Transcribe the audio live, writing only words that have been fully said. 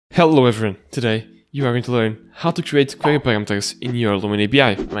Hello everyone, today you are going to learn how to create query parameters in your Lumen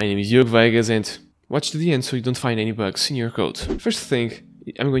API. My name is Diogo Veigas and watch to the end so you don't find any bugs in your code. First thing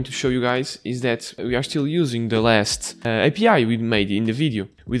I'm going to show you guys is that we are still using the last API we made in the video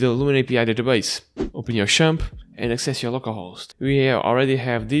with the Lumen API database. Open your shump and access your localhost. We already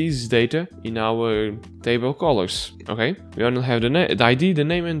have this data in our table colors, okay? We only have the ID, the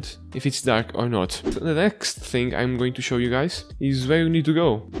name, and if it's dark or not. The next thing I'm going to show you guys is where you need to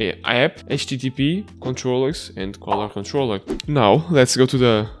go. App, HTTP, controllers, and color controller. Now, let's go to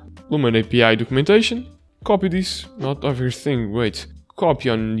the Lumen API documentation. Copy this, not everything, wait. Copy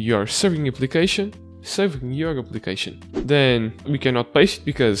on your serving application. Saving your application. Then we cannot paste it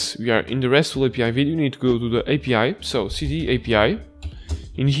because we are in the RESTful API video. You need to go to the API, so cd API.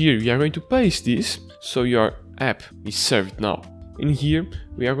 In here we are going to paste this, so your app is served now. In here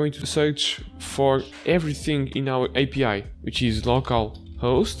we are going to search for everything in our API, which is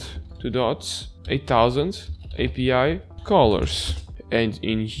localhost 2.8000 API colors. And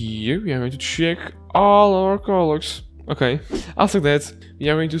in here we are going to check all our colors. Okay, after that we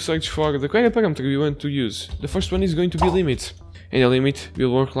are going to search for the query parameter we want to use. The first one is going to be limit, and the limit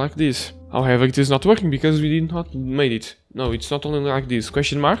will work like this. However, it is not working because we did not made it. No, it's not only like this,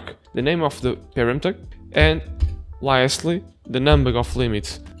 question mark, the name of the parameter, and lastly, the number of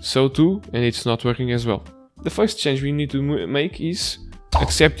limits. So too, and it's not working as well. The first change we need to make is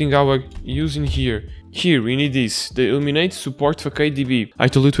accepting our use in here. Here we need this, the eliminate support facade DB. I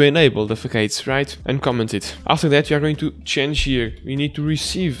told you to enable the facades, right? And comment it. After that we are going to change here. We need to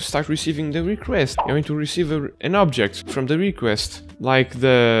start receiving the request. We are going to receive an object from the request, like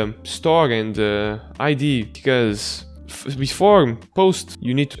the store and the ID, because before post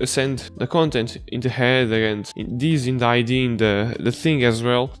you need to send the content in the header and this in the ID in the thing as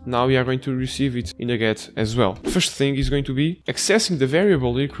well. Now we are going to receive it in the get as well. First thing is going to be accessing the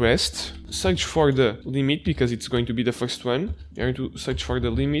variable request. Search for the limit because it's going to be the first one. You are going to search for the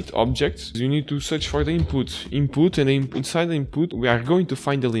limit object. You need to search for the input. And inside the input we are going to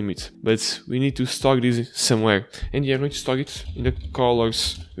find the limit. But we need to store this somewhere. And we are going to store it in the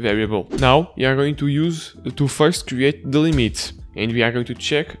colors variable. Now we are going to use to first create the limit. And we are going to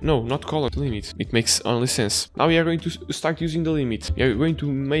check, no, not color limit, it makes only sense. Now we are going to start using the limit. We are going to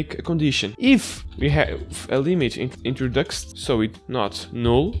make a condition. If we have a limit introduced, so it's not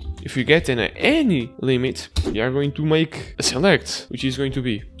null, if we get any limit, we are going to make a select, which is going to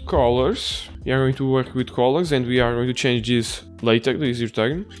be colors. We are going to work with colors and we are going to change this later. This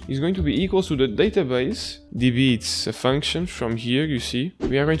return is going to be equal to the database. DB, it's a function from here, you see.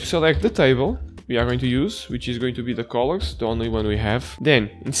 We are going to select the table we are going to use, which is going to be the colors, the only one we have. Then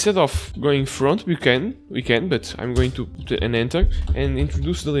instead of going front we can, but I'm going to put an enter and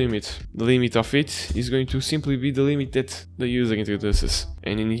introduce the limit. The limit of it is going to simply be the limit that the user introduces,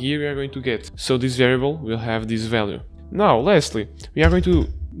 and in here we are going to get, so this variable will have this value. Now lastly we are going to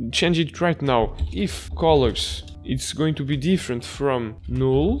change it right now. If colors it's going to be different from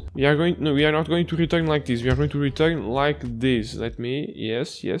null, we are not going to return like this, we are going to return like this.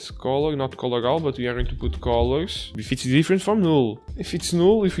 Yes, color, not color all, but we are going to put colors if it's different from null. If it's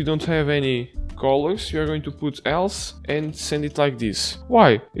null, if we don't have any colors, we are going to put else and send it like this.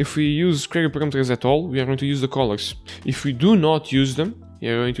 Why? If we use query parameters at all, we are going to use the colors. If we do not use them, we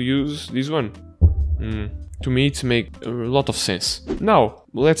are going to use this one. To me it makes a lot of sense. Now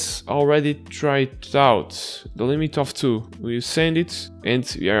let's already try it out. The limit of 2, we send it and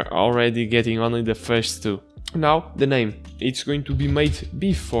we are already getting only the first 2. Now the name, it's going to be made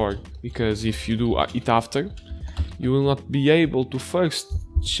before, because if you do it after, you will not be able to first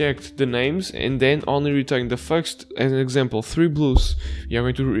check the names and then only return the first. As an example, 3 blues, you are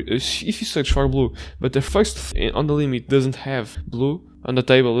going to if you search for blue but the first on the limit doesn't have blue, on the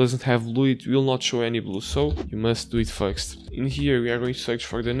table doesn't have blue, it will not show any blue, so you must do it first. In here we are going to search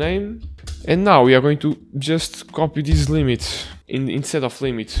for the name, and now we are going to just copy this limit. Instead of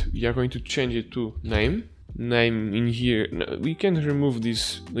limit we are going to change it to name. In here we can remove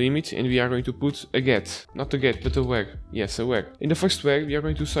this limit and we are going to put a get, not a get but a where. Yes, a where. In the first where we are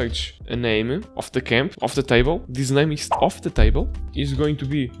going to search a name of the camp, of the table. This name is of the table, is going to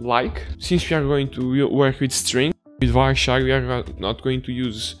be like. Since we are going to work with string, with varchar we are not going to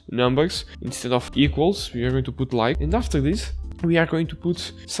use numbers. Instead of equals we are going to put like, and after this we are going to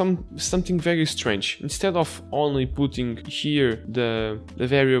put something very strange. Instead of only putting here the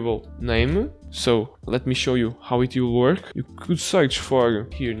variable name, so let me show you how it will work. You could search for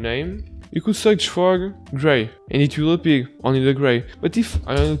here name, you could search for gray and it will appear only the gray, but if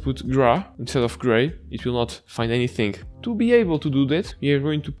I only put gra instead of gray, it will not find anything. to be able to do that, we are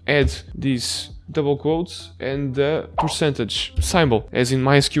going to add these double quotes and the percentage symbol. As in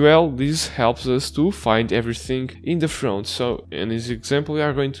MySQL, this helps us to find everything in the front. So in this example, we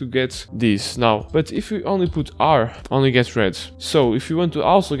are going to get this now. But if we only put R, only get red. So if you want to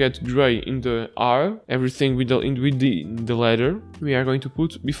also get gray in the R, everything with the letter, we are going to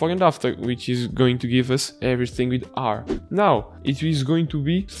put before and after, which is going to give us everything with R. Now it is going to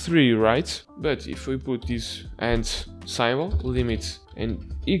be 3, right? But if we put this and symbol, limit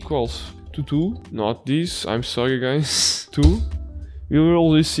and equals to 2, not this, I'm sorry guys, 2, we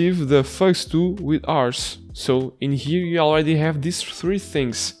will receive the first 2 with R's. So in here you already have these 3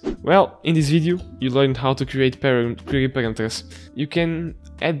 things. Well, in this video you learned how to create query parameters. You can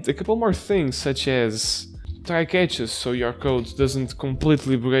add a couple more things, such as try catches, so your code doesn't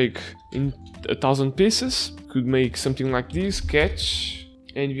completely break in 1,000 pieces. Could make something like this, catch,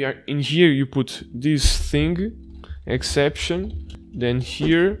 and we are in here you put this thing, exception, then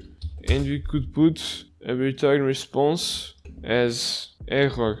here, and we could put a return response as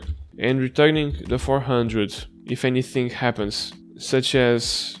error and returning the 400 if anything happens, such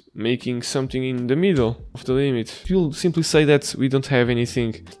as making something in the middle of the limit. You'll simply say that we don't have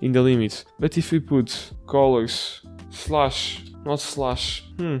anything in the limit. But if we put colors slash, not slash,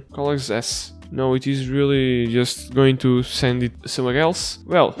 colors s, no, it is really just going to send it somewhere else.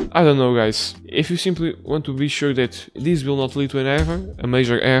 Well, I don't know guys. If you simply want to be sure that this will not lead to an error, a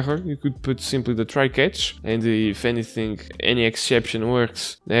major error, you could put simply the try catch, and if anything, any exception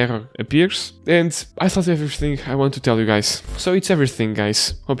works, the error appears. And I thought everything I want to tell you guys. So it's everything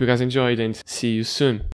guys. Hope you guys enjoyed and see you soon.